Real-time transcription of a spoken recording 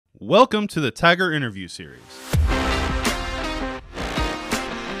Welcome to the Tiger Interview Series.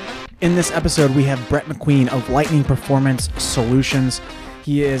 In this episode, we have Brett McQueen of Lightning Performance Solutions.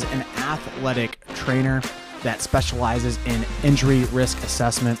 He is an athletic trainer that specializes in injury risk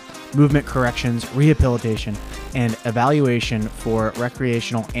assessment, movement corrections, rehabilitation, and evaluation for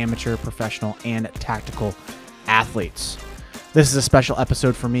recreational, amateur, professional, and tactical athletes. This is a special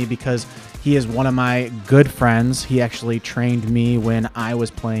episode for me because he is one of my good friends. He actually trained me when I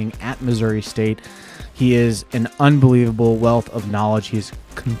was playing at Missouri State. He is an unbelievable wealth of knowledge. He's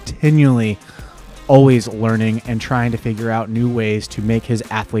continually always learning and trying to figure out new ways to make his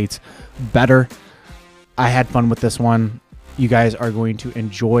athletes better. I had fun with this one. You guys are going to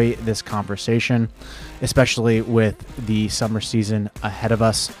enjoy this conversation, especially with the summer season ahead of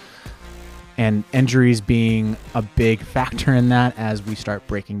us and injuries being a big factor in that as we start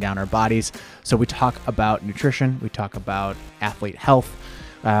breaking down our bodies. So we talk about nutrition, we talk about athlete health,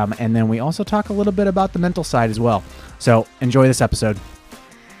 and then we also talk a little bit about the mental side as well. So enjoy this episode.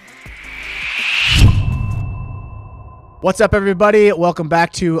 What's up, everybody? Welcome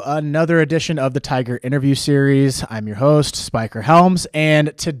back to another edition of the Tiger Interview Series. I'm your host, Spiker Helms,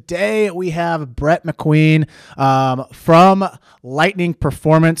 and today we have Brett McQueen from Lightning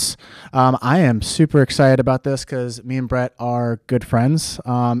Performance. I am super excited about this because me and Brett are good friends,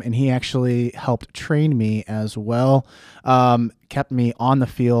 and he actually helped train me as well, kept me on the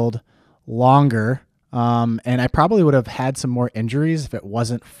field longer. And I probably would have had some more injuries if it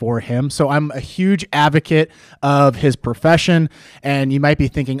wasn't for him. So I'm a huge advocate of his profession. And you might be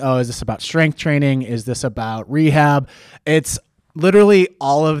thinking, oh, is this about strength training? Is this about rehab? It's literally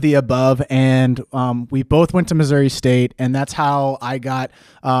all of the above. And we both went to Missouri State, and that's how I got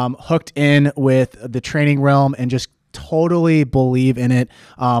hooked in with the training realm and just totally believe in it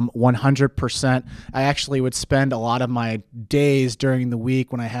 100%. I actually would spend a lot of my days during the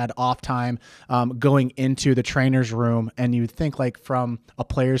week when I had off time going into the trainer's room, and you'd think, like, from a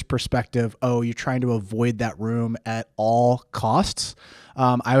player's perspective, oh, you're trying to avoid that room at all costs.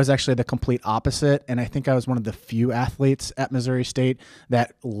 I was actually the complete opposite, and I think I was one of the few athletes at Missouri State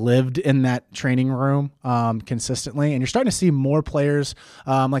that lived in that training room consistently. And you're starting to see more players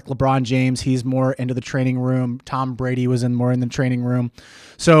like LeBron James. He's more into the training room. Tom Brady was more in the training room.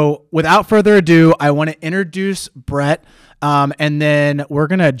 So without further ado, I want to introduce Brett. And then we're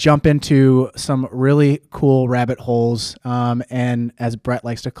going to jump into some really cool rabbit holes, and as Brett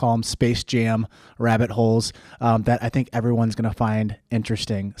likes to call them, Space Jam rabbit holes, that I think everyone's going to find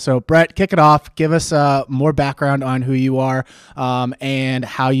interesting. So Brett, kick it off. Give us more background on who you are and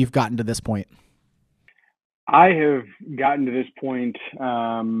how you've gotten to this point. I have gotten to this point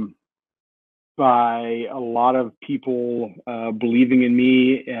by a lot of people believing in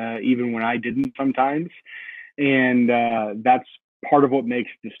me, even when I didn't sometimes. And that's part of what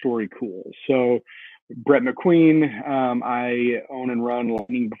makes the story cool. So Brett McQueen, I own and run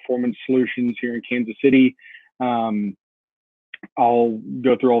Lightning Performance Solutions here in Kansas City. I'll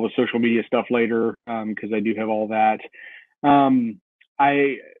go through all the social media stuff later because I do have all that.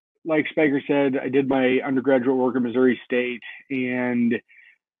 Like Spiker said, I did my undergraduate work at Missouri State, and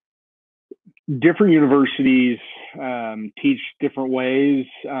different universities teach different ways,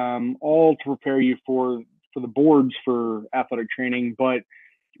 all to prepare you for the boards for athletic training. But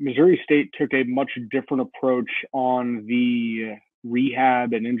Missouri State took a much different approach on the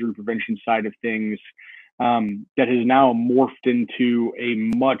rehab and injury prevention side of things that has now morphed into a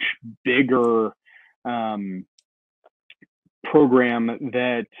much bigger program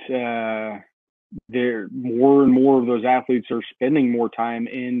that there more and more of those athletes are spending more time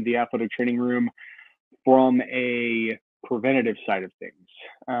in the athletic training room from a preventative side of things.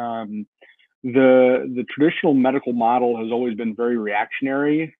 The traditional medical model has always been very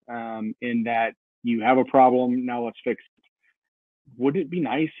reactionary in that you have a problem, now let's fix it. Wouldn't it be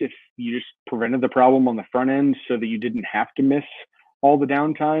nice if you just prevented the problem on the front end so that you didn't have to miss all the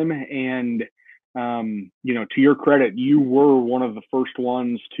downtime? And, to your credit, you were one of the first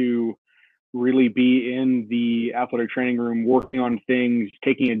ones to really be in the athletic training room, working on things,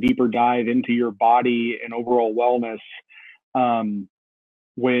 taking a deeper dive into your body and overall wellness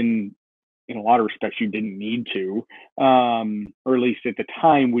when in a lot of respects you didn't need to, or at least at the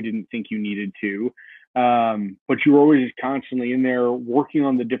time we didn't think you needed to. But you were always just constantly in there working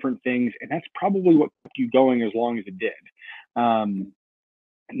on the different things, and that's probably what kept you going as long as it did.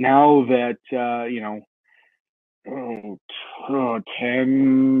 Now that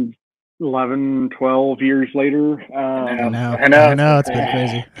 10, 11, 12 years later, I know it's been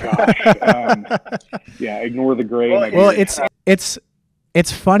crazy. Gosh, yeah, ignore the gray. Well, it's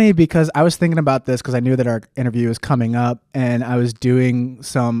It's funny because I was thinking about this because I knew that our interview was coming up, and I was doing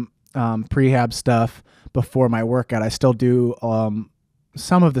some prehab stuff before my workout. I still do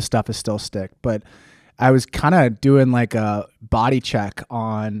some of the stuff is still stick, but I was kind of doing like a body check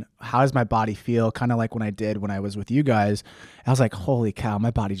on how does my body feel, kind of like when I did when I was with you guys. I was like, holy cow,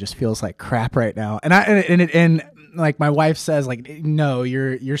 my body just feels like crap right now. And like my wife says, like, no,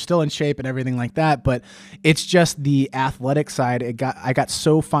 you're still in shape and everything like that, but it's just the athletic side. I got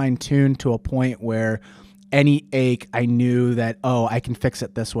so fine tuned to a point where any ache, I knew that, oh, I can fix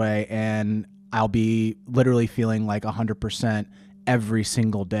it this way, and I'll be literally feeling like 100% every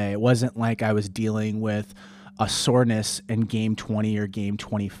single day. It wasn't like I was dealing with a soreness in game 20 or game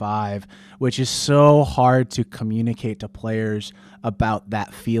 25, which is so hard to communicate to players about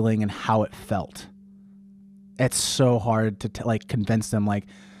that feeling and how it felt. It's so hard to like convince them, like,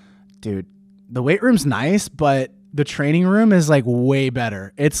 dude, the weight room's nice, but the training room is like way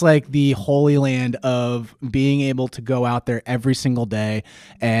better. It's like the holy land of being able to go out there every single day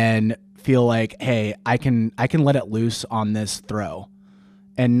and feel like, hey, I can let it loose on this throw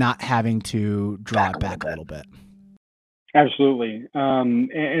and not having to draw it back a little bit. Absolutely.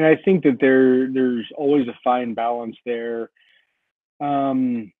 And I think that there's always a fine balance there.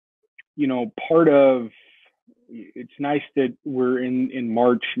 Part of it's nice that we're in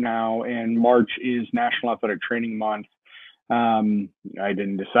March now, and March is National Athletic Training Month. I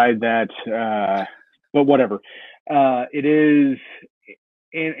didn't decide that, but whatever. It is,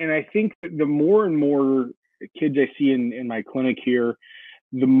 and I think the more and more kids I see in my clinic here,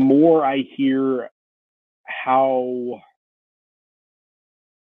 the more I hear how,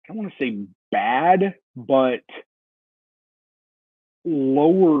 I don't want to say bad, but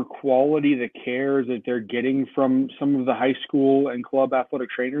lower quality the care that they're getting from some of the high school and club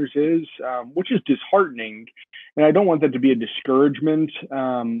athletic trainers is, which is disheartening. And I don't want that to be a discouragement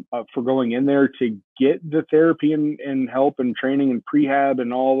for going in there to get the therapy and help and training and prehab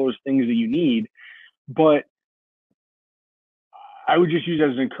and all those things that you need. But I would just use it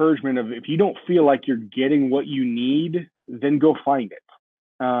as an encouragement of, if you don't feel like you're getting what you need, then go find it.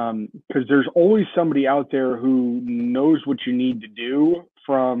 Because there's always somebody out there who knows what you need to do,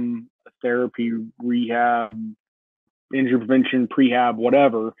 from therapy, rehab, injury prevention, prehab,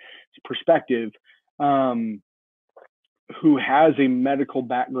 whatever perspective, who has a medical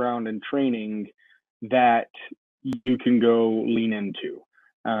background and training that you can go lean into.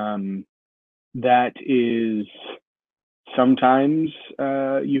 That is, sometimes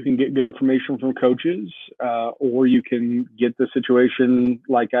you can get good information from coaches, or you can get the situation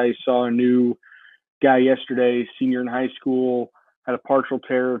like I saw a new guy yesterday, senior in high school, had a partial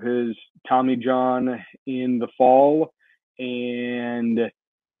tear of his Tommy John in the fall, and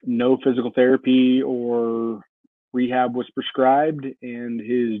no physical therapy or rehab was prescribed, and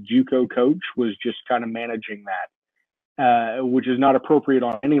his JUCO coach was just kind of managing that, which is not appropriate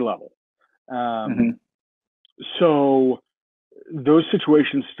on any level. So those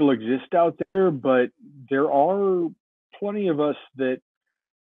situations still exist out there, but there are plenty of us that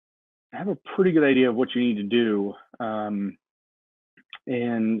have a pretty good idea of what you need to do.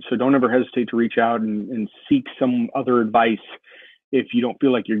 And so don't ever hesitate to reach out and seek some other advice if you don't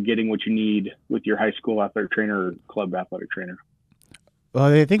feel like you're getting what you need with your high school athletic trainer or club athletic trainer. Well,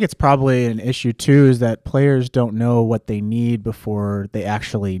 I think it's probably an issue too, is that players don't know what they need before they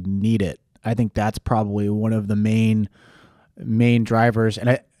actually need it. I think that's probably one of the main drivers.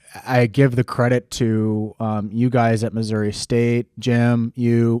 And I give the credit to you guys at Missouri State, Jim,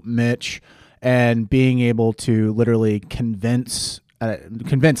 you, Mitch, and being able to literally convince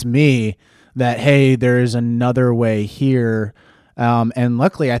me that, hey, there is another way here. And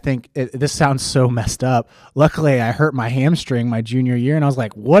luckily, I think this sounds so messed up. Luckily, I hurt my hamstring my junior year, and I was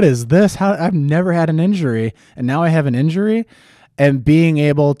like, what is this? I've never had an injury, and now I have an injury. And being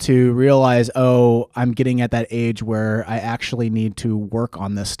able to realize, oh, I'm getting at that age where I actually need to work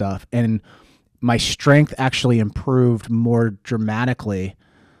on this stuff. And my strength actually improved more dramatically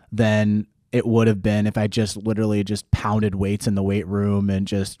than it would have been if I just literally just pounded weights in the weight room and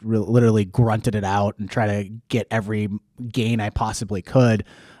just literally grunted it out and try to get every gain I possibly could.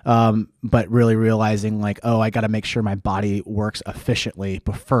 But really realizing, like, oh, I got to make sure my body works efficiently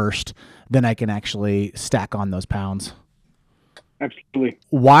first, then I can actually stack on those pounds. Absolutely.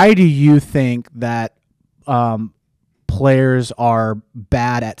 Why do you think that players are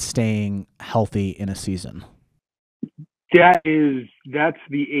bad at staying healthy in a season? That's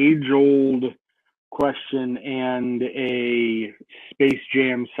the age-old question and a Space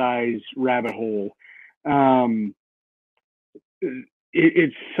Jam size rabbit hole.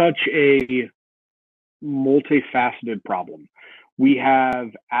 It's such a multifaceted problem. We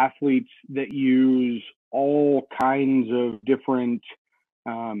have athletes that use all kinds of different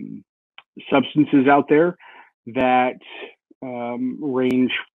substances out there that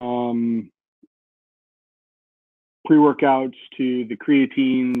range from pre-workouts to the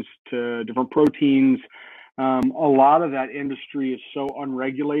creatines to different proteins. A lot of that industry is so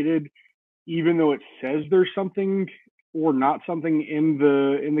unregulated, even though it says there's something or not something in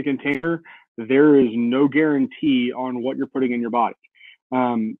the container, there is no guarantee on what you're putting in your body.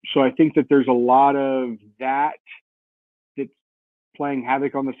 So I think that there's a lot of that's playing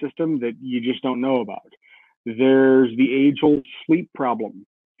havoc on the system that you just don't know about. There's the age-old sleep problem,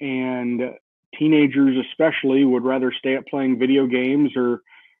 and teenagers especially would rather stay up playing video games or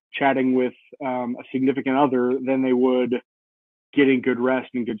chatting with a significant other than they would getting good rest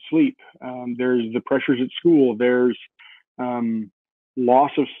and good sleep. There's the pressures at school. There's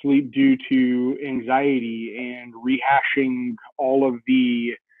loss of sleep due to anxiety and rehashing all of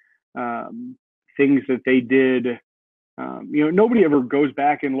the things that they did. Nobody ever goes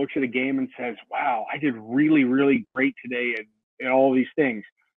back and looks at a game and says, wow, I did really, really great today at all these things.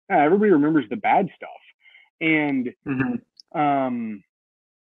 Everybody remembers the bad stuff. And,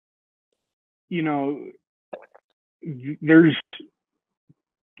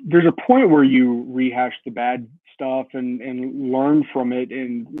 there's a point where you rehash the bad stuff and learn from it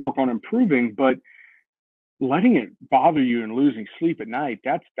and work on improving, but letting it bother you and losing sleep at night,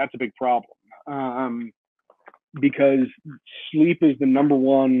 that's a big problem. Because sleep is the number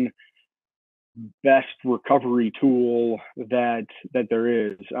one best recovery tool that there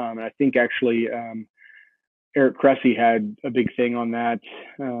is. And I think actually Eric Cressy had a big thing on that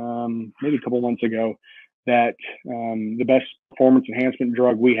maybe a couple months ago, that the best performance enhancement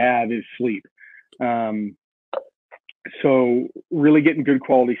drug we have is sleep. So really getting good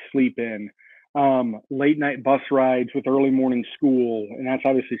quality sleep in. Late night bus rides with early morning school, and that's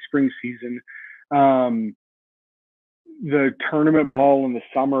obviously spring season. The tournament ball in the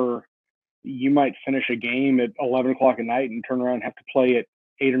summer, you might finish a game at 11 o'clock at night and turn around and have to play at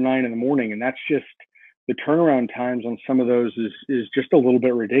 8 or 9 in the morning. And that's just, the turnaround times on some of those is just a little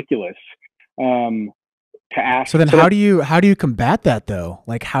bit ridiculous. So then how do you combat that though?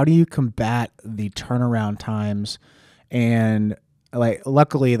 Like, how do you combat the turnaround times? And like,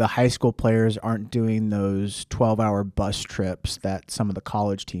 luckily the high school players aren't doing those 12-hour bus trips that some of the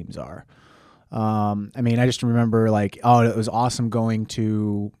college teams are. I mean, I just remember like, it was awesome going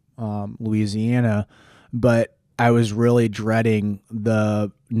to Louisiana, but I was really dreading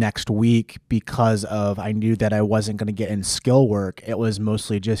the next week because I knew that I wasn't going to get in skill work. It was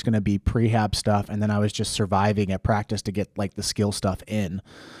mostly just going to be prehab stuff, and then I was just surviving at practice to get like the skill stuff in.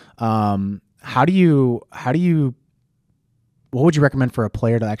 What would you recommend for a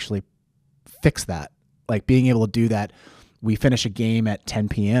player to actually fix that? Like being able to do that. We finish a game at 10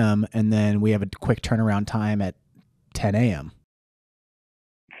 p.m. and then we have a quick turnaround time at 10 a.m.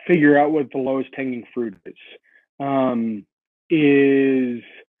 Figure out what the lowest hanging fruit is. Is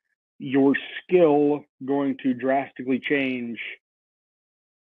your skill going to drastically change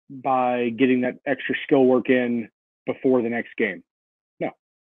by getting that extra skill work in before the next game? No.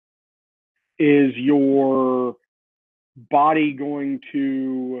 Is your body going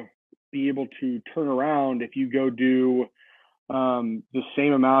to be able to turn around if you go do the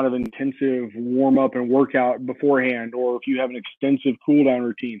same amount of intensive warm up and workout beforehand, or if you have an extensive cool down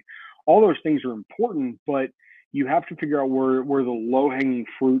routine? All those things are important, but you have to figure out where the low hanging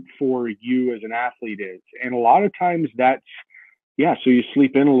fruit for you as an athlete is. And a lot of times that's, so you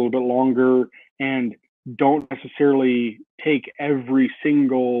sleep in a little bit longer and don't necessarily take every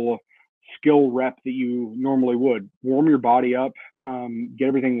single skill rep that you normally would. Warm your body up, get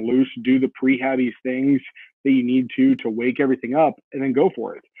everything loose, do the prehabby things that you need to wake everything up, and then go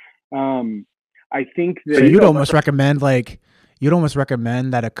for it. I think that so you'd almost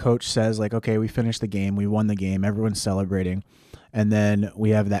recommend that a coach says like, okay, we finished the game, we won the game, everyone's celebrating, and then we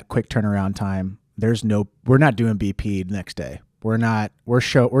have that quick turnaround time. We're not doing BP the next day. We're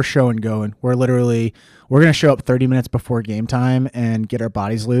show and going. We're going to show up 30 minutes before game time and get our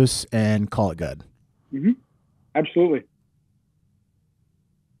bodies loose and call it good. Mm-hmm. Absolutely.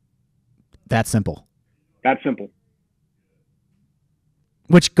 That simple.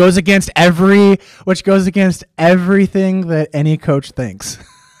 Which goes against everything that any coach thinks.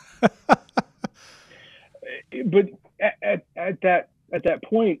 But at that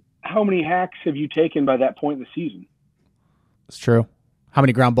point, how many hacks have you taken by that point in the season? It's true. How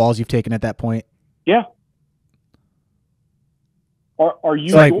many ground balls you've taken at that point? Yeah. Are you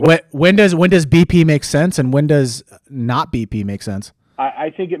so like when does BP make sense and when does not BP make sense?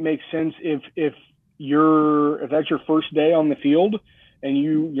 I think it makes sense if if that's your first day on the field and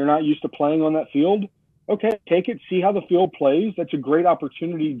you're not used to playing on that field, okay, take it, see how the field plays. That's a great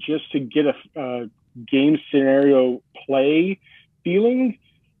opportunity just to get a game scenario play feeling.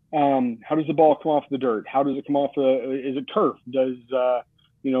 How does the ball come off the dirt? How does it come off is it turf? Does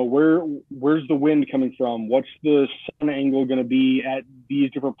where's the wind coming from? What's the sun angle going to be at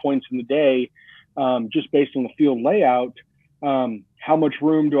these different points in the day? Just based on the field layout, how much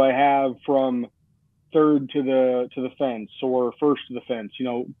room do I have from third to the fence or first to the fence?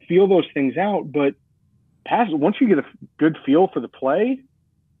 Feel those things out. But once you get a good feel for the play,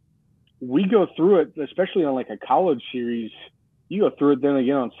 we go through it, especially on like a college series. You go through it then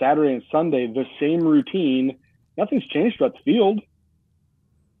again on Saturday and Sunday, the same routine. Nothing's changed about the field.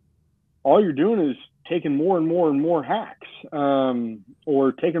 All you're doing is taking more and more and more hacks,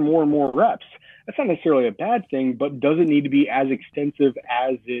 or taking more and more reps. That's not necessarily a bad thing, but does it need to be as extensive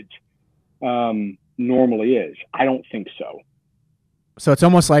as it normally is? I don't think so. So it's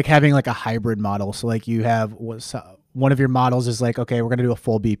almost like having like a hybrid model. So like you have one of your models is like, okay, we're going to do a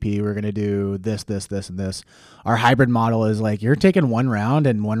full BP. We're going to do this, this, this, and this. Our hybrid model is like, you're taking one round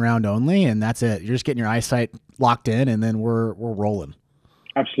and one round only, and that's it. You're just getting your eyesight locked in, and then we're rolling.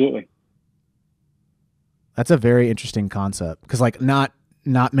 Absolutely. That's a very interesting concept, because like not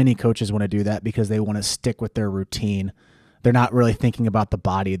many coaches want to do that because they want to stick with their routine. They're not really thinking about the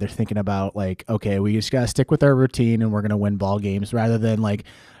body. They're thinking about like, okay, we just got to stick with our routine and we're going to win ball games, rather than like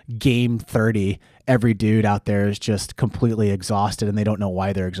game 30. Every dude out there is just completely exhausted and they don't know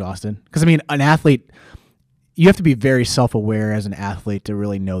why they're exhausted. Because I mean, an athlete, you have to be very self-aware as an athlete to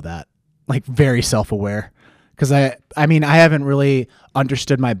really know that, like very self-aware. Because I mean, I haven't really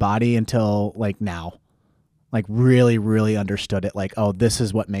understood my body until like now. Like really, really understood it. Like, oh, this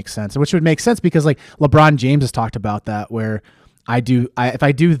is what makes sense, which would make sense because like LeBron James has talked about that, where if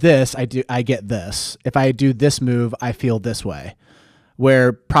I do this, I get this. If I do this move, I feel this way.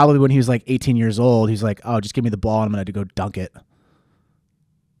 Where probably when he was like 18 years old, he's like, oh, just give me the ball and I'm going to go dunk it.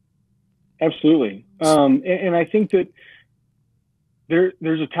 Absolutely. And I think that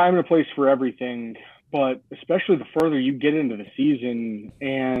there's a time and a place for everything, but especially the further you get into the season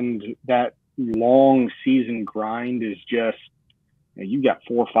and that long season grind is just, you got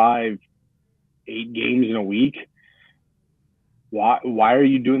 4, 5, 8 games in a week. Why are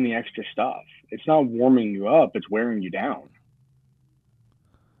you doing the extra stuff? It's not warming you up, it's wearing you down.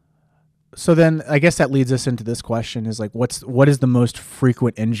 So then I guess that leads us into this question is like, what is the most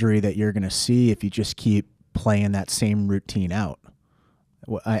frequent injury that you're going to see if you just keep playing that same routine out?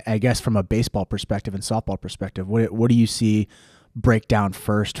 I guess from a baseball perspective and softball perspective, what do you see break down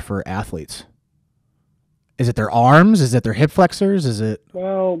first for athletes? Is it their arms? Is it their hip flexors? Is it?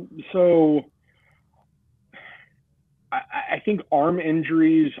 Well, so I think arm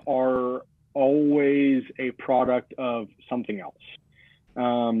injuries are always a product of something else.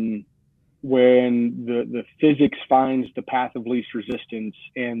 When the physics finds the path of least resistance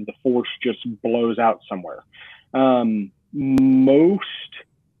and the force just blows out somewhere. Most,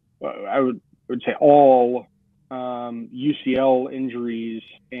 I would say all UCL injuries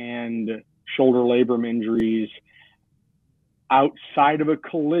and shoulder labrum injuries outside of a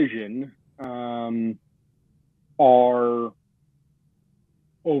collision are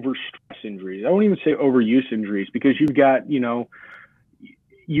overstress injuries. I won't even say overuse injuries, because you've got, you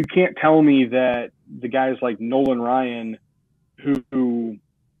can't tell me that the guys like Nolan Ryan who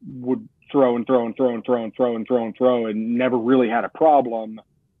would throw and throw and throw and throw and throw and throw and throw and never really had a problem.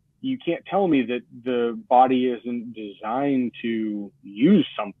 You can't tell me that the body isn't designed to use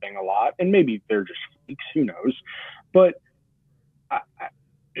something a lot, and maybe they're just freaks, who knows? But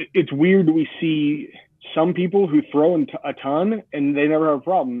it's weird that we see some people who throw a ton and they never have a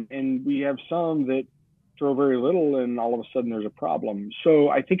problem, and we have some that throw very little and all of a sudden there's a problem. So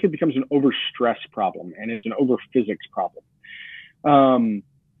I think it becomes an overstress problem and it's an overphysics problem.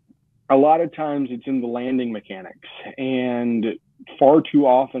 A lot of times it's in the landing mechanics, and far too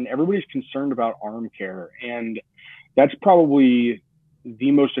often everybody's concerned about arm care, and that's probably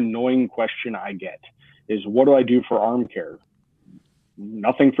the most annoying question I get is, what do I do for arm care?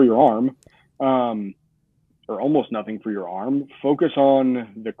 Nothing for your arm, or almost nothing for your arm. Focus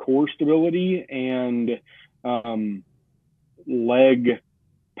on the core stability and leg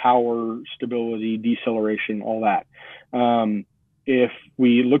power, stability, deceleration, all that. If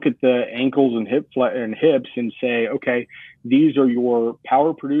we look at the ankles and hips and say, okay, these are your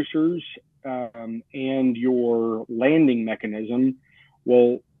power producers and your landing mechanism,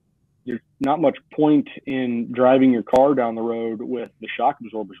 well, there's not much point in driving your car down the road with the shock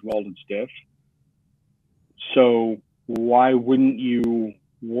absorbers welded stiff. So why wouldn't you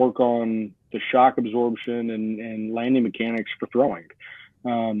work on the shock absorption and landing mechanics for throwing.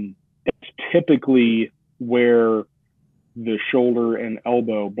 It's typically where the shoulder and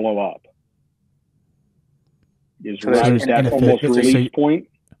elbow blow up. Is So right there's at that almost inefficiency. release point,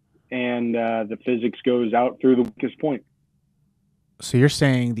 and the physics goes out through the weakest point. So you're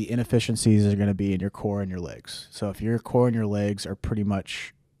saying the inefficiencies are going to be in your core and your legs. So if your core and your legs are pretty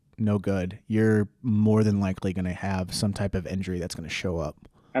much no good, you're more than likely going to have some type of injury that's going to show up.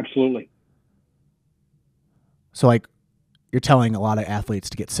 Absolutely. So like you're telling a lot of athletes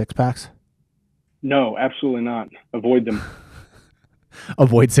to get six packs? No, absolutely not. Avoid them.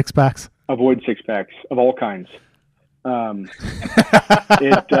 Avoid six packs? Avoid six packs of all kinds.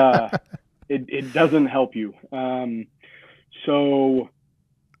 It doesn't help you. So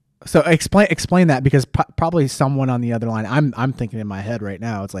explain that, because probably someone on the other line, I'm thinking in my head right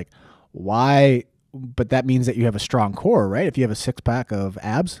now, it's like, why? But that means that you have a strong core, right? If you have a six pack of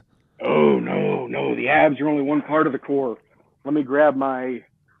abs. Oh no, the abs are only one part of the core. Let me grab my.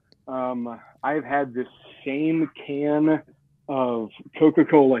 I've had this same can of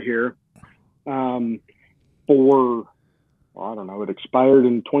Coca-Cola here for, I don't know, it expired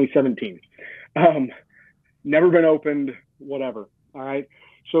in 2017. Never been opened, whatever. All right.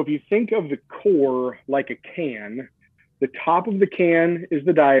 So if you think of the core like a can, the top of the can is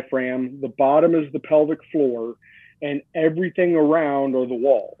the diaphragm, the bottom is the pelvic floor, and everything around are the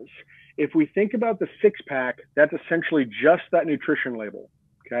walls. If we think about the six pack, that's essentially just that nutrition label.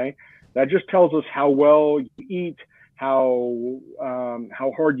 Okay. That just tells us how well you eat, how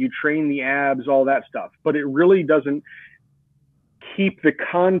hard you train the abs, all that stuff. But it really doesn't keep the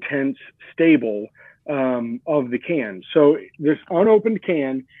contents stable of the can. So this unopened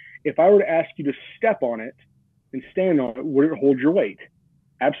can, if I were to ask you to step on it and stand on it, would it hold your weight?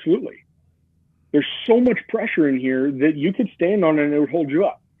 Absolutely. There's so much pressure in here that you could stand on it and it would hold you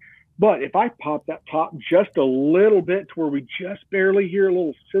up. But if I pop that top just a little bit to where we just barely hear a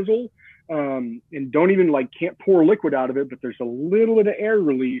little sizzle, and don't even can't pour liquid out of it, but there's a little bit of air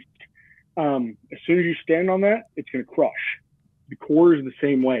released, as soon as you stand on that, it's going to crush. The core is the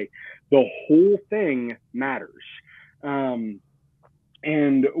same way. The whole thing matters. And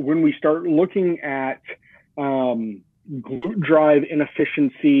when we start looking at glute drive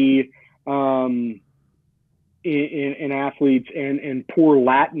inefficiency in athletes and poor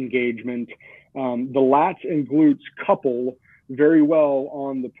lat engagement, the lats and glutes couple very well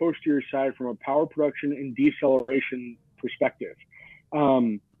on the posterior side from a power production and deceleration perspective.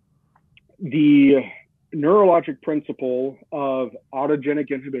 The neurologic principle of autogenic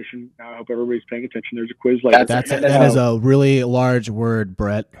inhibition. Now, I hope everybody's paying attention. There's a quiz later. That is a really large word,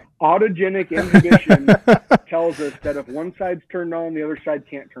 Brett. Autogenic inhibition tells us that if one side's turned on, the other side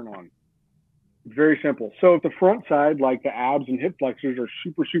can't turn on. It's very simple. So if the front side, like the abs and hip flexors, are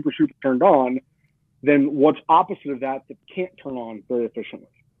super, super, super turned on, then what's opposite of that can't turn on very efficiently?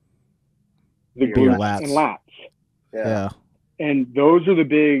 The glutes and lats. Yeah. And those are the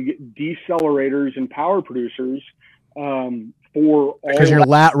big decelerators and power producers for all. Because your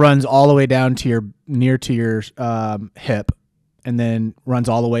lat runs all the way down to near to your hip, and then runs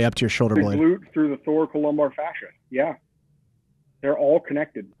all the way up to your shoulder blade. Glute through the thoracolumbar fascia. Yeah, they're all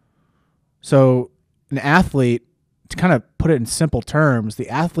connected. So an athlete, to kind of put it in simple terms, the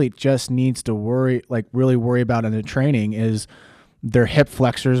athlete just needs to really worry about in the training is their hip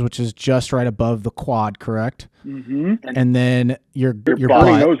flexors, which is just right above the quad, correct? Mm-hmm. And then your turning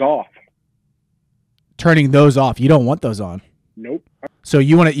butt, those off. Turning those off. You don't want those on. Nope. So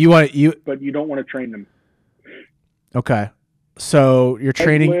you want to. But you don't want to train them. Okay. So you're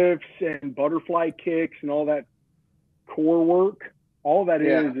training lifts and butterfly kicks and all that core work. All that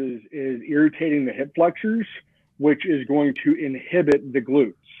is irritating the hip flexors, which is going to inhibit the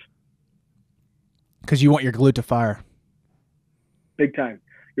glutes. Because you want your glute to fire. Big time.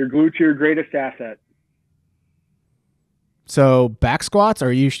 Your glutes are your greatest asset. So back squats,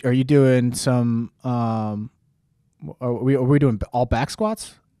 are you doing some? Are we doing all back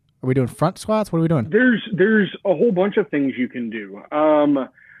squats? Are we doing front squats? What are we doing? There's a whole bunch of things you can do.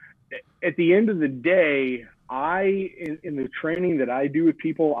 At the end of the day, in the training that I do with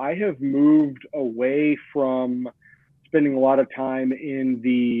people, I have moved away from spending a lot of time in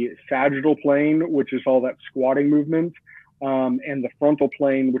the sagittal plane, which is all that squatting movement, and the frontal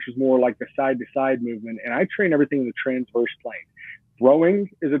plane, which is more like the side-to-side movement. And I train everything in the transverse plane. Throwing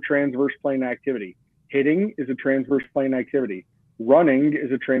is a transverse plane activity. Hitting is a transverse plane activity. Running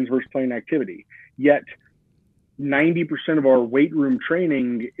is a transverse plane activity. Yet 90% of our weight room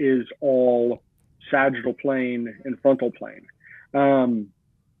training is all sagittal plane and frontal plane.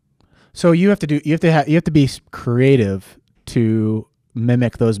 So you have to be creative to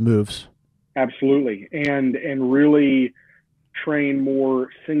mimic those moves. Absolutely. And really train more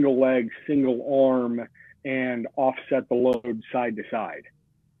single leg, single arm, and offset the load side to side.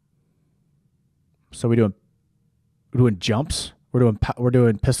 So we're doing jumps. We're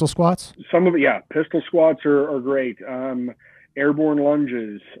doing pistol squats. Some of it, yeah. Pistol squats are great. Airborne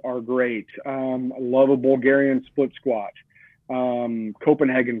lunges are great. Love a Bulgarian split squat.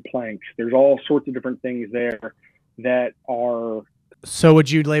 Copenhagen planks. There's all sorts of different things there that are. So would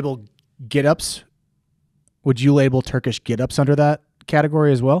you label get-ups? Would you label Turkish get-ups under that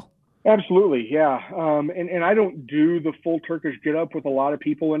category as well? Absolutely, yeah. And I don't do the full Turkish get-up with a lot of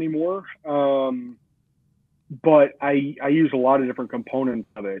people anymore. But I use a lot of different components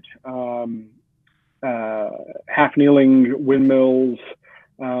of it. Half kneeling windmills,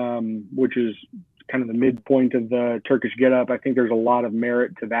 which is kind of the midpoint of the Turkish get-up. I think there's a lot of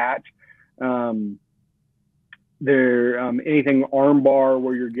merit to that. Anything armbar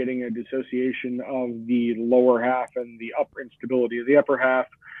where you're getting a dissociation of the lower half and the upper instability of the upper half.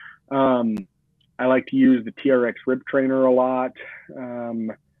 I like to use the TRX rip trainer a lot.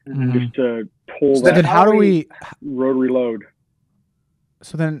 Just to pull so that. Then how do we rotary load?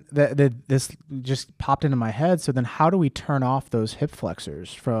 So then this just popped into my head. So then how do we turn off those hip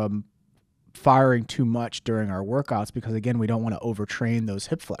flexors from firing too much during our workouts? Because again, we don't want to overtrain those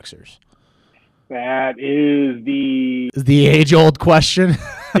hip flexors. That is the age-old question.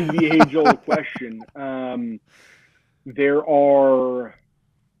 The age-old question. There are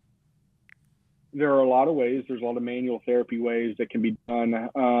a lot of ways. There's a lot of manual therapy ways that can be done.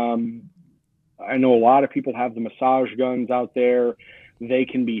 I know a lot of people have the massage guns out there. They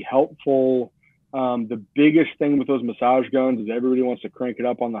can be helpful. The biggest thing with those massage guns is everybody wants to crank it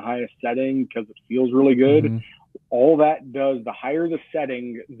up on the highest setting because it feels really good. Mm-hmm. All that does, the higher the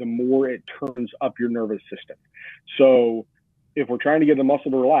setting, the more it turns up your nervous system. So if we're trying to get the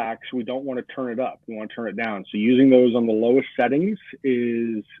muscle to relax, we don't want to turn it up. We want to turn it down. So using those on the lowest settings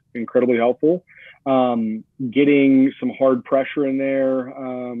is incredibly helpful. Getting some hard pressure in there.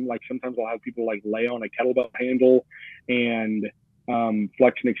 Like sometimes I'll have people like lay on a kettlebell handle and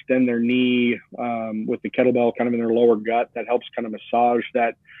flex and extend their knee with the kettlebell kind of in their lower gut. That helps kind of massage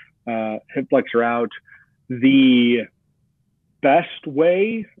that hip flexor out. The best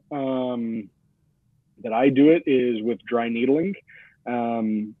way that I do it is with dry needling,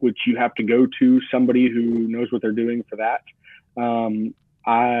 which you have to go to somebody who knows what they're doing for that.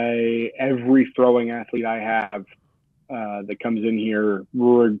 Every throwing athlete I have that comes in here,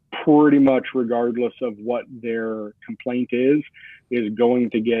 pretty much regardless of what their complaint is going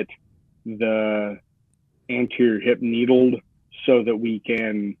to get the anterior hip needled so that we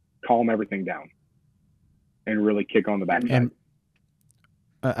can calm everything down and really kick on the backside. And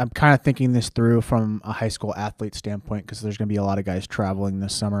I'm kind of thinking this through from a high school athlete standpoint because there's going to be a lot of guys traveling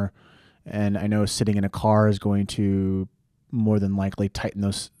this summer, and I know sitting in a car is going to more than likely tighten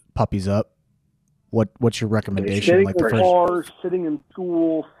those puppies up. What's your recommendation? Sitting in the car, sitting in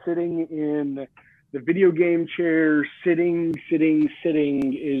school, sitting in the video game chair, sitting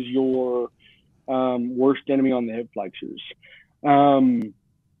is your worst enemy on the hip flexors.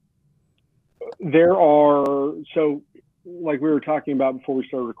 So like we were talking about before we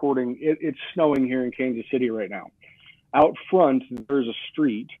started recording, it's snowing here in Kansas City right now. Out front, there's a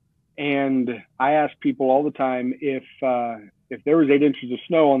street, and I ask people all the time if there was 8 inches of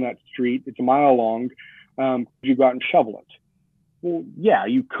snow on that street, it's a mile long, could you go out and shovel it? Well, yeah,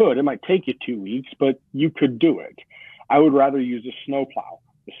 you could. It might take you 2 weeks, but you could do it. I would rather use a snowplow.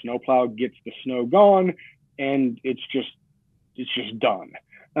 The snowplow gets the snow gone, and it's just done.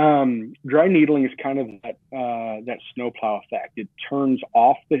 Dry needling is kind of that snowplow effect. It turns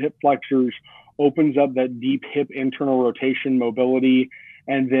off the hip flexors, opens up that deep hip internal rotation mobility,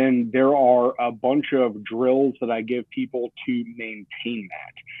 and then there are a bunch of drills that I give people to maintain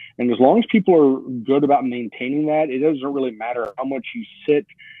that. And as long as people are good about maintaining that, it doesn't really matter how much you sit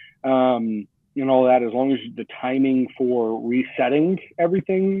and all that, as long as the timing for resetting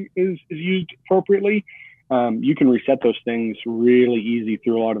everything is used appropriately. You can reset those things really easy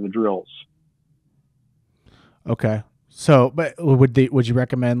through a lot of the drills. Okay. So, but would you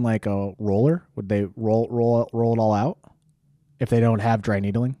recommend like a roller? Would they roll it all out if they don't have dry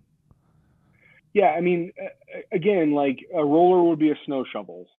needling? Yeah, I mean, again, like a roller would be a snow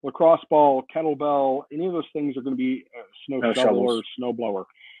shovel, lacrosse ball, kettlebell, any of those things are going to be a snow shovel or snow blower.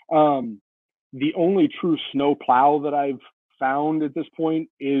 The only true snow plow that I've found at this point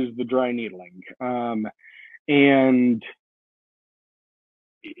is the dry needling. And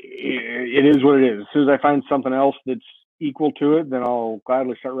it is what it is. As soon as I find something else that's equal to it, then I'll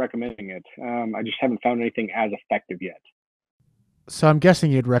gladly start recommending it. I just haven't found anything as effective yet. So I'm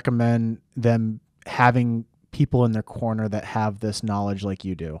guessing you'd recommend them having people in their corner that have this knowledge like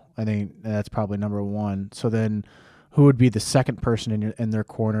you do. I think that's probably number one. So then who would be the second person in their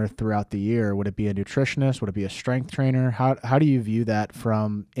corner throughout the year? Would it be a nutritionist? Would it be a strength trainer? How do you view that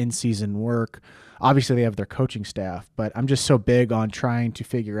from in-season work? Obviously they have their coaching staff, but I'm just so big on trying to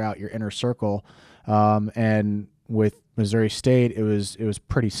figure out your inner circle. And with Missouri State, it was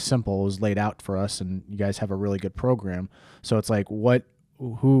pretty simple. It was laid out for us, and you guys have a really good program. So it's like,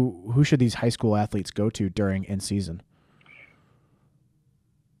 who should these high school athletes go to during in season?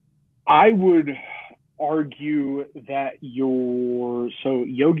 I would argue that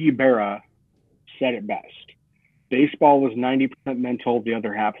Yogi Berra said it best. Baseball was 90% mental, the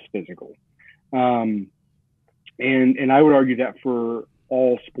other half is physical. And I would argue that for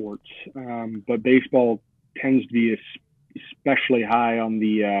all sports, but baseball tends to be especially high on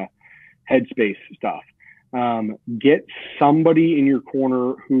the headspace stuff. Get somebody in your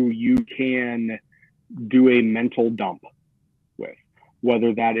corner who you can do a mental dump with,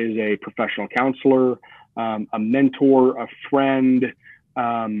 whether that is a professional counselor, a mentor, a friend,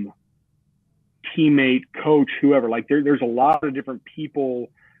 teammate, coach, whoever. Like there's a lot of different people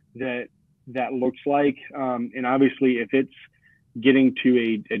that looks like. And obviously if it's getting to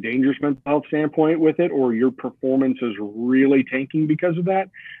a dangerous mental health standpoint with it, or your performance is really tanking because of that,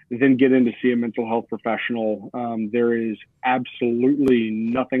 then get in to see a mental health professional. There is absolutely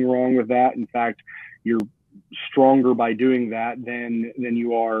nothing wrong with that. In fact, you're stronger by doing that than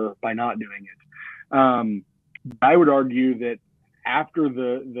you are by not doing it. I would argue that after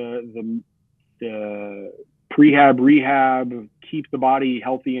the prehab, rehab, keep the body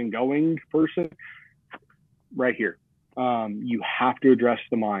healthy and going person, right here, you have to address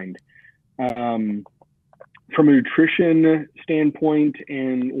the mind. From a nutrition standpoint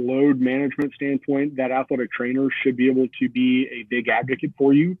and load management standpoint, that athletic trainer should be able to be a big advocate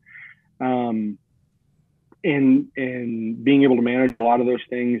for you. And being able to manage a lot of those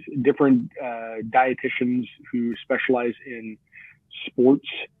things. Different dietitians who specialize in sports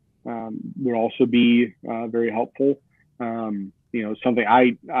would also be very helpful. Something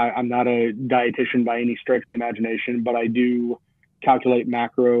I'm not a dietitian by any stretch of the imagination, but I do calculate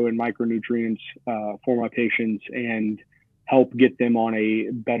macro and micronutrients for my patients and help get them on a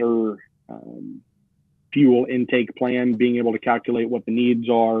better fuel intake plan, being able to calculate what the needs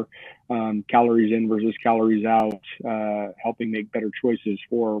are, calories in versus calories out, helping make better choices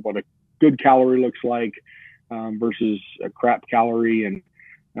for what a good calorie looks like versus a crap calorie, and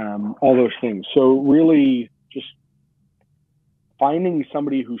all those things. So really just finding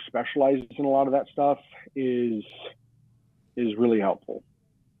somebody who specializes in a lot of that stuff is really helpful,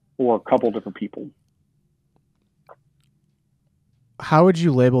 or a couple different people. How would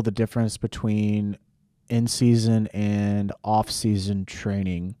you label the difference between in-season and off-season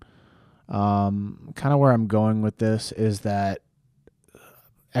training? Kind of where I'm going with this is that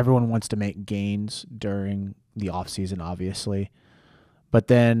everyone wants to make gains during the off-season, obviously, but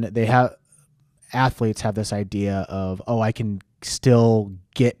then athletes have this idea of, I can still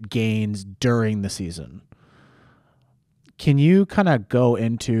get gains during the season. Can you kind of go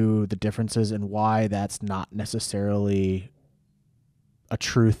into the differences and why that's not necessarily a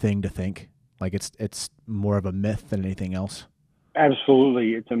true thing to think? Like it's more of a myth than anything else?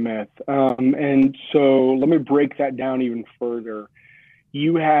 Absolutely, it's a myth. And so let me break that down even further.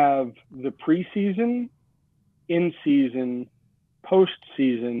 You have the preseason, in-season,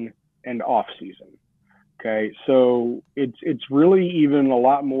 post-season, and off-season. Okay, so it's really even a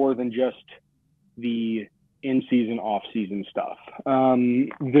lot more than just the in-season, off-season stuff.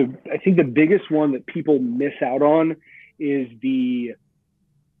 I think the biggest one that people miss out on is the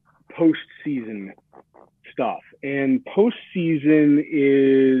post-season stuff. And post-season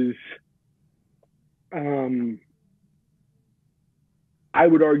is, I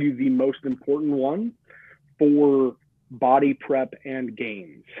would argue, the most important one for body prep and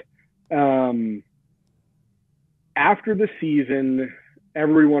gains. After the season,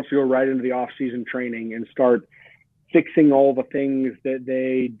 everybody wants to go right into the off-season training and start fixing all the things that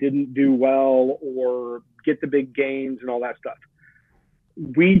they didn't do well or get the big gains and all that stuff.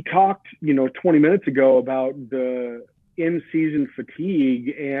 We talked, 20 minutes ago about the in-season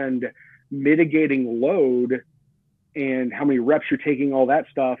fatigue and mitigating load and how many reps you're taking, all that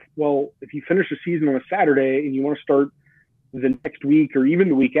stuff. Well, if you finish the season on a Saturday and you want to start the next week or even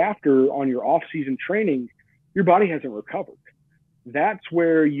the week after on your off-season training, your body hasn't recovered. That's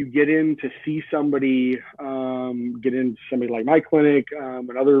where you get in to see somebody, like my clinic,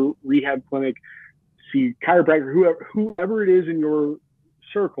 another rehab clinic, see chiropractor, whoever it is in your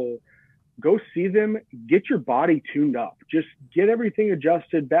circle. go see them, get your body tuned up, just get everything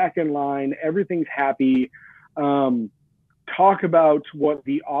adjusted, back in line, everything's happy. Talk about what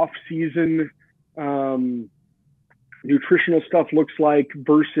the off-season nutritional stuff looks like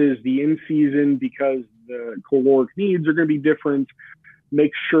versus the in-season, because the caloric needs are going to be different.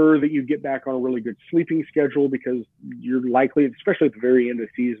 Make sure that you get back on a really good sleeping schedule, because you're likely, especially at the very end of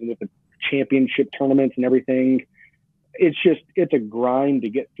the season with the championship tournaments and everything, it's a grind to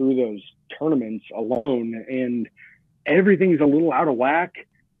get through those tournaments alone, and everything's a little out of whack.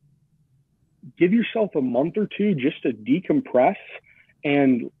 Give yourself a month or two just to decompress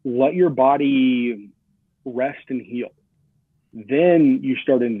and let your body rest and heal. Then you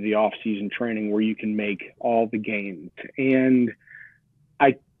start into the off-season training where you can make all the gains. And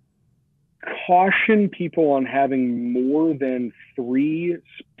I caution people on having more than 3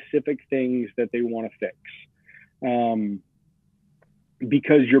 specific things that they want to fix.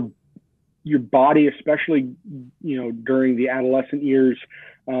 Because your body, especially, during the adolescent years,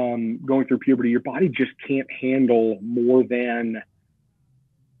 going through puberty, your body just can't handle more than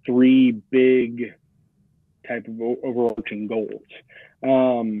 3 big type of overarching goals.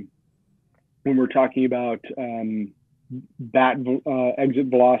 When we're talking about bat exit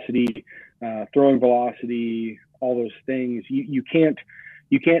velocity, throwing velocity, all those things, you can't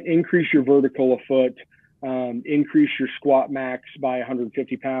increase your vertical a foot, increase your squat max by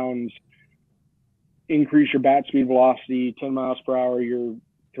 150 pounds, increase your bat speed velocity 10 miles per hour, your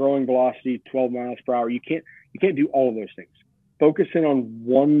throwing velocity 12 miles per hour. You can't do all of those things. Focus in on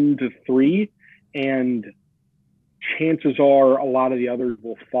 1 to 3, and chances are a lot of the others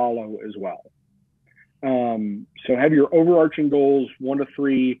will follow as well. So have your overarching goals 1 to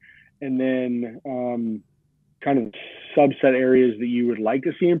 3, and then kind of subset areas that you would like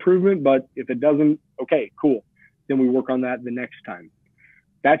to see improvement. But if it doesn't, okay, cool. Then we work on that the next time.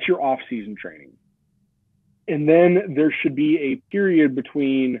 That's your off-season training. And then there should be a period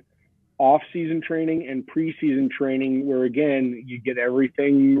between off-season training and preseason training where, again, you get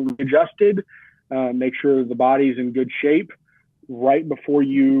everything adjusted, make sure the body's in good shape right before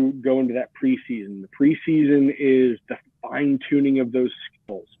you go into that preseason. The preseason is the fine-tuning of those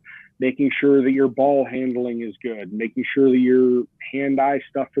skills, making sure that your ball handling is good, making sure that your hand-eye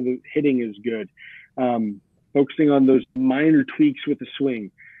stuff for the hitting is good, focusing on those minor tweaks with the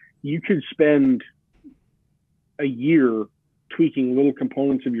swing. You could spend a year tweaking little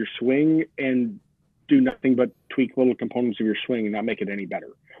components of your swing and do nothing but tweak little components of your swing and not make it any better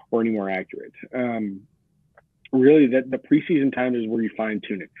or any more accurate. Really, the preseason time is where you fine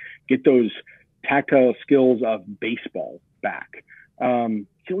tune it. Get those tactile skills of baseball back. You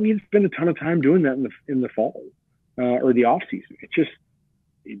don't need to spend a ton of time doing that in the fall or the off season.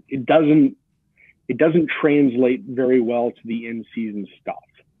 It doesn't translate very well to the in season stuff.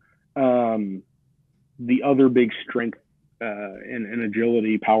 The other big strength and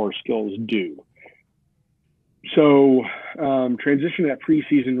agility power skills do. So transition that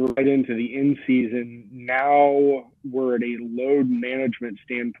preseason right into the in-season. Now we're at a load management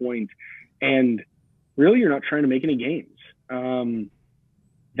standpoint, and really you're not trying to make any gains.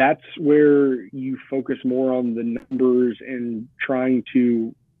 That's where you focus more on the numbers and trying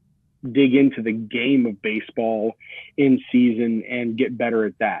to dig into the game of baseball in season and get better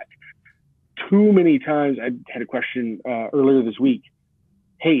at that. Too many times, I had a question earlier this week.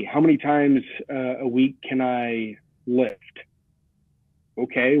 Hey, how many times a week can I lift?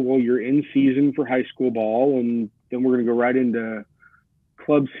 Okay, well, you're in season for high school ball, and then we're going to go right into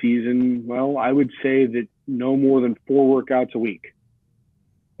club season. Well, I would say that no more than 4 workouts a week.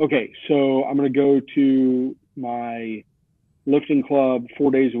 Okay, so I'm going to go to my lifting club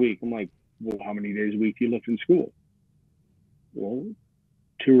 4 days a week. I'm like, well, how many days a week do you lift in school? Well,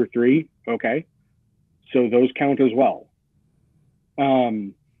 2 or 3. Okay, so those count as well.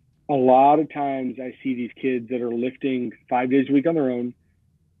 A lot of times I see these kids that are lifting 5 days a week on their own,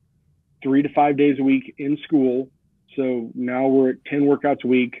 3 to 5 days a week in school. So now we're at 10 workouts a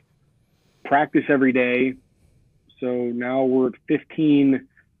week, practice every day. So now we're at 15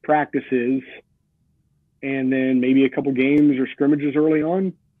 practices, and then maybe a couple games or scrimmages early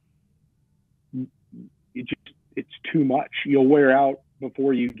on. It's too much. You'll wear out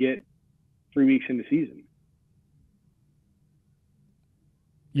before you get 3 weeks into season.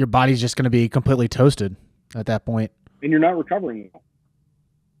 Your body's just going to be completely toasted at that point, and you're not recovering well.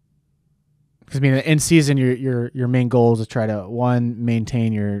 Because I mean, in season, your main goal is to try to, 1,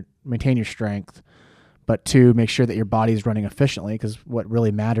 maintain your strength, but 2, make sure that your body's running efficiently. Because what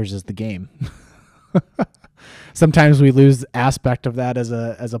really matters is the game. Sometimes we lose aspect of that as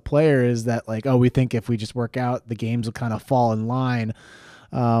a player, is that like, oh, we think if we just work out, the games will kind of fall in line.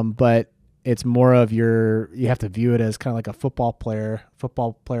 But it's more of you have to view it as kind of like a football player.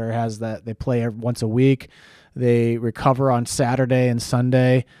 Football player has that they play once a week. They recover on Saturday and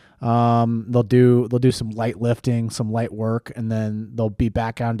Sunday. They'll do some light lifting, some light work, and then they'll be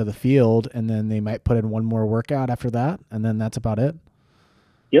back onto the field, and then they might put in one more workout after that, and then that's about it.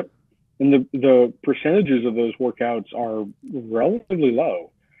 Yep. And the percentages of those workouts are relatively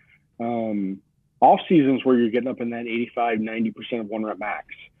low. Off seasons where you're getting up in that 85-90% of one rep max.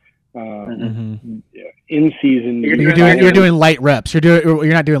 In season, you're doing light reps. You're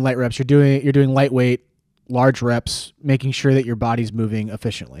not doing light reps. You're doing lightweight, large reps, making sure that your body's moving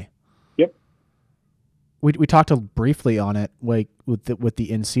efficiently. Yep. We talked briefly on it, like with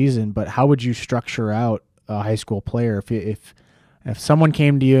the in season, but how would you structure out a high school player if someone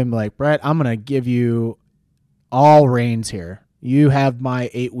came to you and be like, Brett, I'm gonna give you all reins here. You have my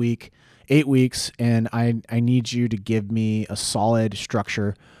 8 weeks, and I need you to give me a solid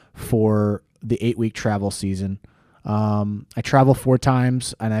structure for the 8-week travel season. I travel 4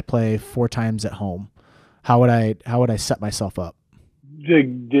 times and I play 4 times at home. How would I set myself up?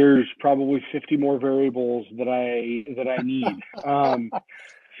 There's probably 50 more variables that I need.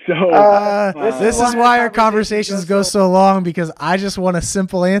 This is why our conversations go so long, because I just want a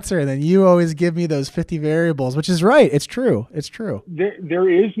simple answer, and then you always give me those 50 variables, which is right. It's true. There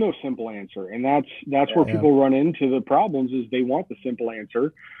is no simple answer, and that's where people run into the problems. Is they want the simple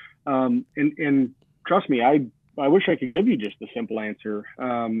answer, and trust me, I wish I could give you just the simple answer.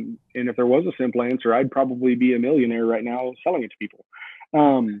 And if there was a simple answer, I'd probably be a millionaire right now selling it to people.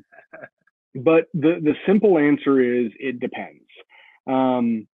 But the simple answer is it depends.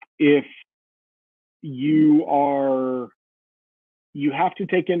 If you have to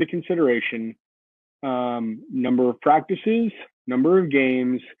take into consideration number of practices, number of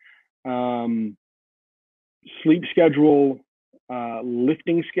games, sleep schedule,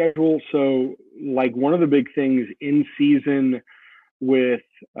 lifting schedule. So like one of the big things in season with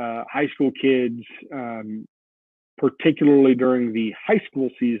high school kids, particularly during the high school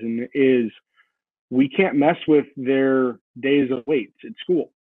season, is we can't mess with their days of weights at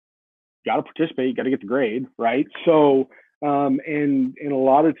school. Got to participate, got to get the grade, right? So, and a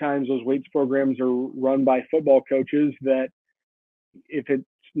lot of times those weights programs are run by football coaches that if it's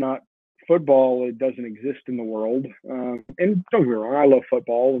not football, it doesn't exist in the world. And don't get me wrong, I love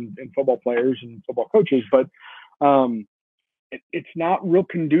football and football players and football coaches, but it's not real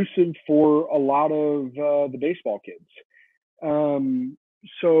conducive for a lot of the baseball kids.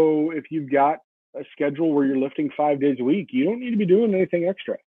 So if you've got a schedule where you're lifting 5 days a week, you don't need to be doing anything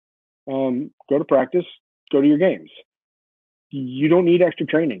extra. Go to practice, go to your games. You don't need extra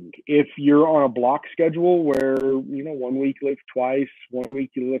training. If you're on a block schedule where, 1 week you lift twice, 1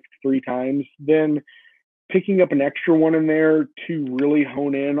 week you lift 3 times, then picking up an extra one in there to really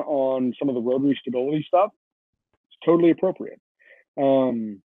hone in on some of the rotary stability stuff is totally appropriate.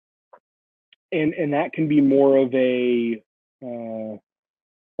 And that can be more of a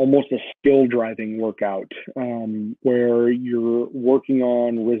almost a skill driving workout, where you're working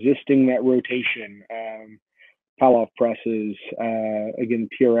on resisting that rotation, Pallof presses, again,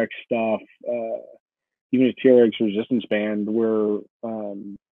 TRX stuff, even a TRX resistance band where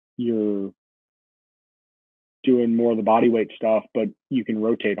you're doing more of the body weight stuff, but you can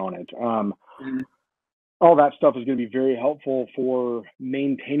rotate on it. All that stuff is going to be very helpful for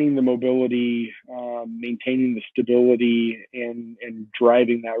maintaining the mobility, maintaining the stability, and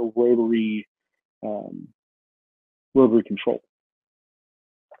driving that rotary control.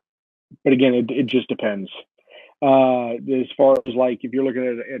 But again, it just depends. As far as like if you're looking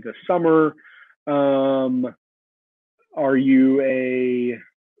at the summer, are you a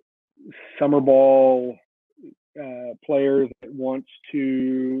summer ball player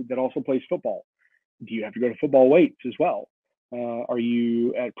that also plays football? Do you have to go to football weights as well? Are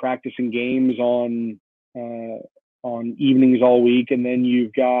you at practice and games on evenings all week, and then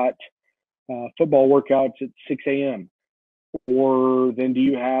you've got football workouts at 6 a.m.? Or then do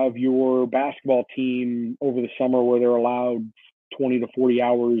you have your basketball team over the summer where they're allowed 20 to 40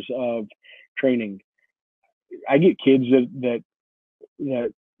 hours of training? I get kids that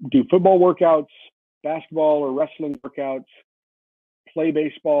do football workouts, basketball or wrestling workouts, play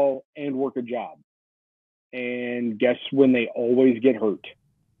baseball, and work a job. And guess when they always get hurt?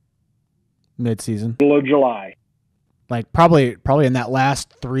 Mid-season. Middle of July. Like probably in that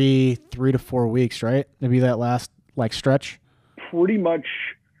last 3 to 4 weeks, right? Maybe that last stretch. Pretty much.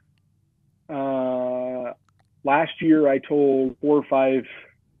 Last year, I told 4 or 5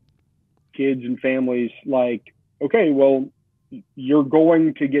 kids and families, like, okay, well, you're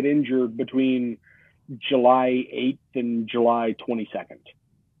going to get injured between July 8th and July 22nd. And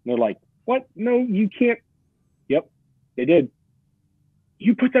they're like, What? No, you can't. Yep, they did.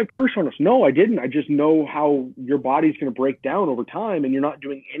 You put that curse on us. No, I didn't. I just know how your body's going to break down over time, and you're not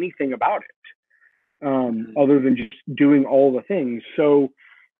doing anything about it other than just doing all the things. So,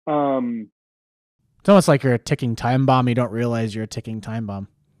 it's almost like you're a ticking time bomb. You don't realize you're a ticking time bomb.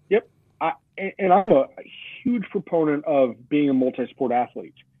 yep. And I'm a huge proponent of being a multi-sport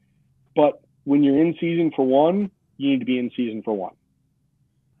athlete. But when you're in season for one, you need to be in season for one.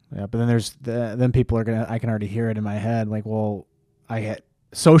 Yeah, but then then people are I can already hear it in my head. Like, well,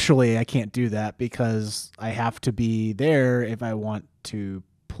 socially, I can't do that because I have to be there if I want to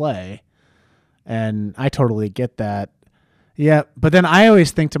play. And I totally get that. Yeah, but then I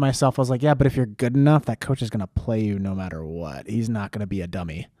always think to myself, I was like, yeah, but if you're good enough, that coach is going to play you no matter what. He's not going to be a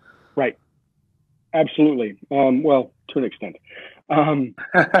dummy. Right. Absolutely. Well, to an extent. Not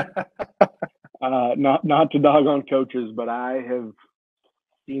to dog on coaches, but I have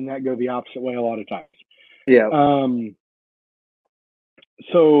seen that go the opposite way a lot of times. Yeah.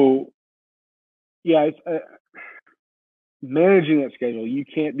 So, yeah, it's managing that schedule. You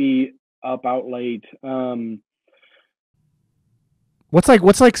can't be up out late. What's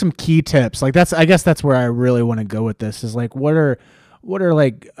like some key tips? Like I guess that's where I really want to go with this. Is like what are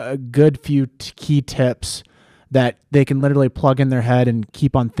like a good few key tips that they can literally plug in their head and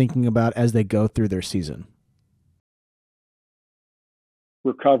keep on thinking about as they go through their season?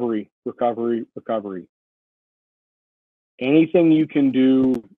 Recovery. Anything you can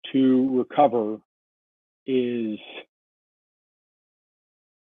do to recover is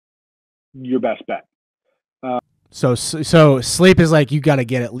your best bet. So sleep is like you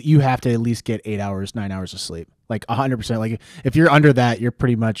have to at least get 8 hours, 9 hours of sleep. Like 100%. Like if you're under that, you're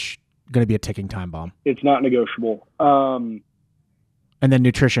pretty much going to be a ticking time bomb. It's not negotiable. And then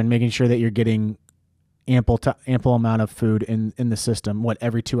nutrition, making sure that you're getting ample amount of food in the system. What,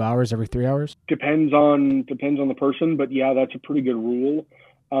 every 2 hours, every 3 hours? Depends on the person, but yeah, that's a pretty good rule.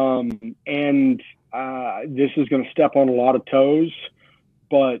 And this is going to step on a lot of toes,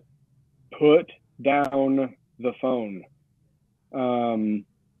 but put down the phone.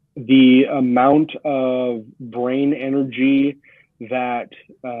 The amount of brain energy that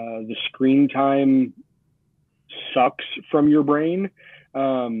the screen time sucks from your brain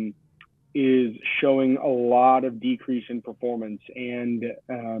is showing a lot of decrease in performance. And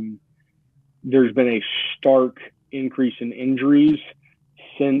there's been a stark increase in injuries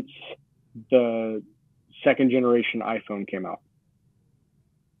since the second generation iPhone came out.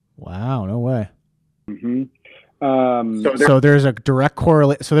 Wow, no way. Mm-hmm. So there's a direct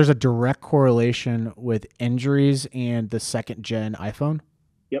correlation with injuries and the second gen iPhone.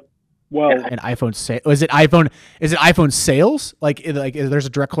 Yep. Well, and iPhone is it iPhone sales? Like there's a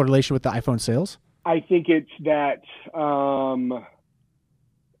direct correlation with the iPhone sales? I think it's that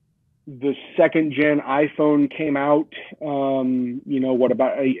the second gen iPhone came out,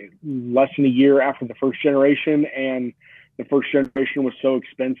 about less than a year after the first generation, and the first generation was so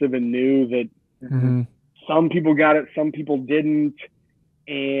expensive and new that some people got it, some people didn't,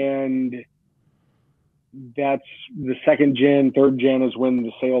 and that's the second gen, third gen is when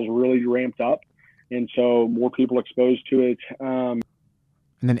the sales really ramped up, and so more people exposed to it. And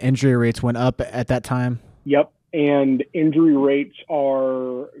then injury rates went up at that time. Yep, and injury rates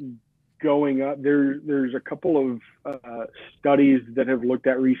are going up. There's a couple of studies that have looked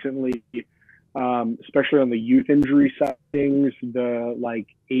at recently, especially on the youth injury side of things, the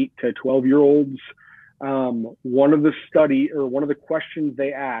 8 to 12-year-olds. One of the questions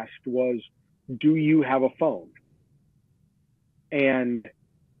they asked was, do you have a phone? And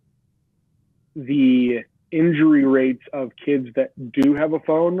the injury rates of kids that do have a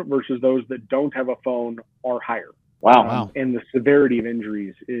phone versus those that don't have a phone are higher. Wow. And the severity of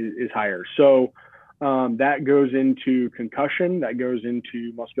injuries is higher. So that goes into concussion, that goes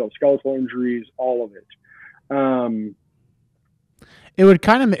into musculoskeletal injuries, all of it. It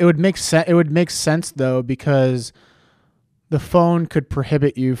would make sense. It would make sense though, because the phone could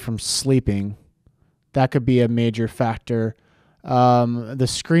prohibit you from sleeping. That could be a major factor. The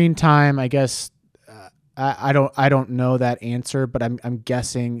screen time, I guess, I don't know that answer, but I'm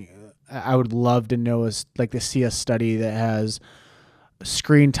guessing. I would love to know to see a study that has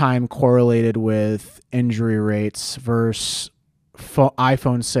screen time correlated with injury rates versus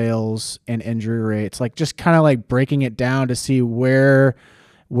iPhone sales and injury rates, just kind of breaking it down to see where's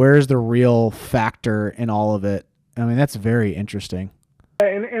the real factor in all of it. I mean, that's very interesting.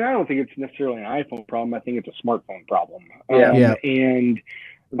 And I don't think it's necessarily an iPhone problem. I think it's a smartphone problem. Yeah. And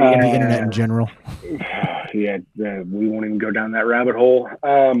the internet in general. Yeah, we won't even go down that rabbit hole.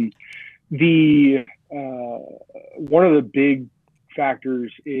 One of the big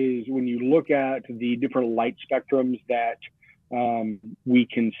factors is when you look at the different light spectrums that we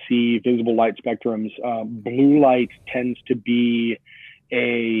can see, visible light spectrums, blue light tends to be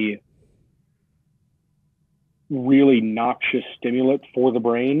a really noxious stimulant for the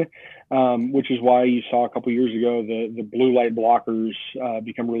brain, which is why you saw a couple years ago the blue light blockers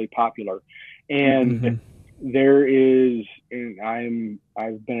become really popular. And there is, and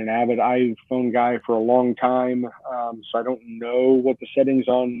I've been an avid iPhone guy for a long time, so I don't know what the settings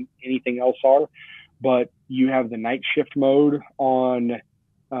on anything else are, but you have the night shift mode on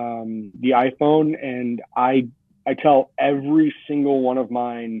the iPhone, and I tell every single one of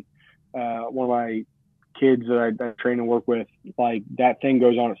my kids that I train and work with, like, that thing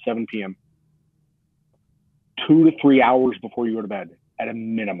goes on at 7 p.m. 2 to 3 hours before you go to bed at a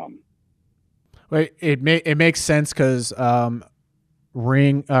minimum. Wait, it makes sense because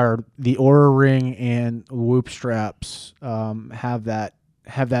Ring, or the Oura Ring and Whoop straps have that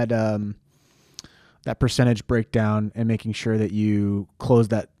percentage breakdown, and making sure that you close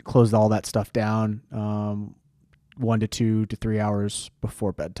all that stuff down 1 to 2 to 3 hours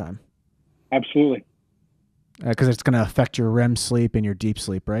before bedtime. Absolutely. Because it's going to affect your REM sleep and your deep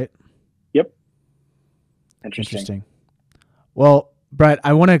sleep, right? Yep. Interesting. Well, Brett,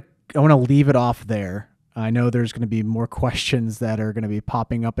 I want to leave it off there. I know there's going to be more questions that are going to be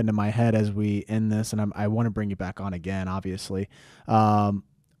popping up into my head as we end this, and I want to bring you back on again, obviously.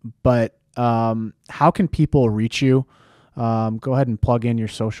 But how can people reach you? Go ahead and plug in your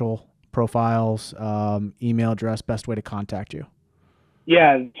social profiles, email address, best way to contact you.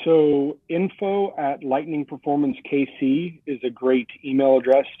 Yeah, so info@Lightning Performance KC is a great email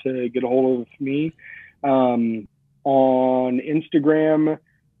address to get a hold of me. On Instagram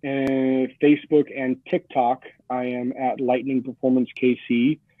and Facebook and TikTok, I am at Lightning Performance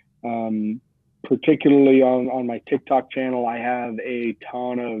KC. Particularly on my TikTok channel, I have a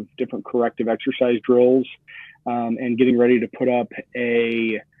ton of different corrective exercise drills, and getting ready to put up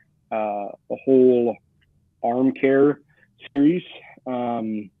a whole arm care series.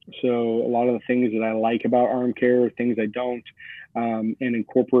 So a lot of the things that I like about arm care, things I don't, and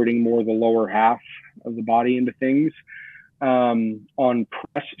incorporating more of the lower half of the body into things. On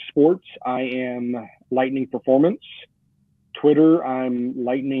Press Sports, I am Lightning Performance. Twitter, I'm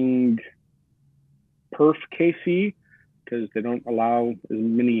Lightning Perf KC, because they don't allow as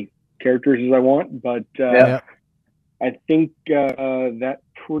many characters as I want, but I think that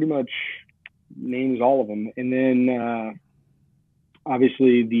pretty much names all of them. And then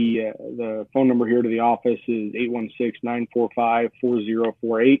obviously the phone number here to the office is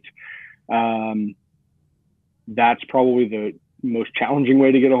 816-945-4048. That's probably the most challenging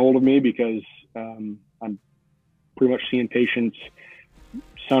way to get a hold of me, because I'm pretty much seeing patients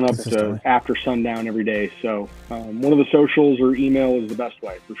sun up to after sundown every day. So one of the socials or email is the best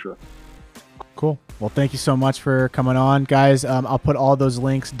way for sure. Cool. Well, thank you so much for coming on, guys. I'll put all those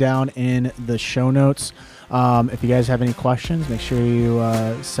links down in the show notes. If you guys have any questions, make sure you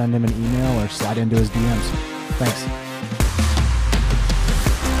send him an email or slide into his DMs. Thanks.